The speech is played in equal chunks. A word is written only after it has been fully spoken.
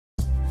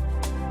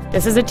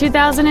This is a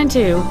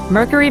 2002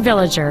 Mercury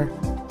Villager.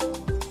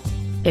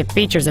 It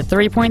features a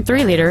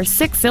 3.3-liter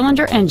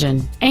six-cylinder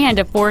engine and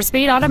a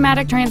 4-speed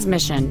automatic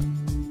transmission.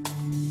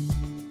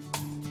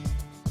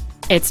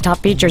 Its top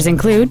features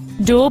include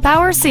dual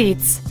power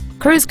seats,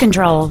 cruise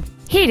control,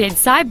 heated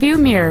side view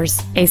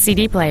mirrors, a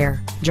CD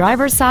player,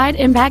 driver's side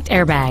impact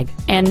airbag,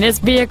 and this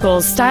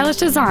vehicle's stylish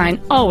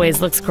design always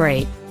looks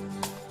great.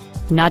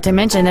 Not to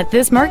mention that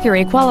this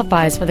Mercury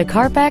qualifies for the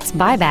Carfax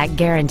buyback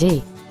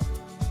guarantee.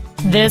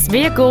 This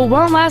vehicle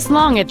won't last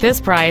long at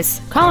this price.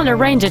 Call and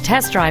arrange a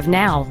test drive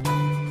now.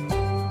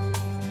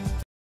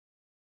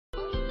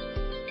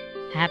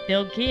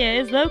 Hatfield Kia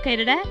is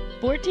located at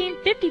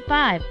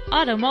 1455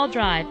 Auto Mall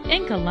Drive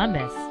in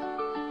Columbus.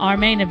 Our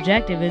main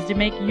objective is to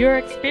make your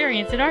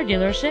experience at our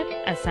dealership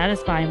a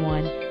satisfying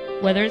one,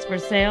 whether it's for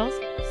sales,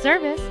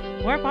 service,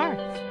 or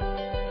parts.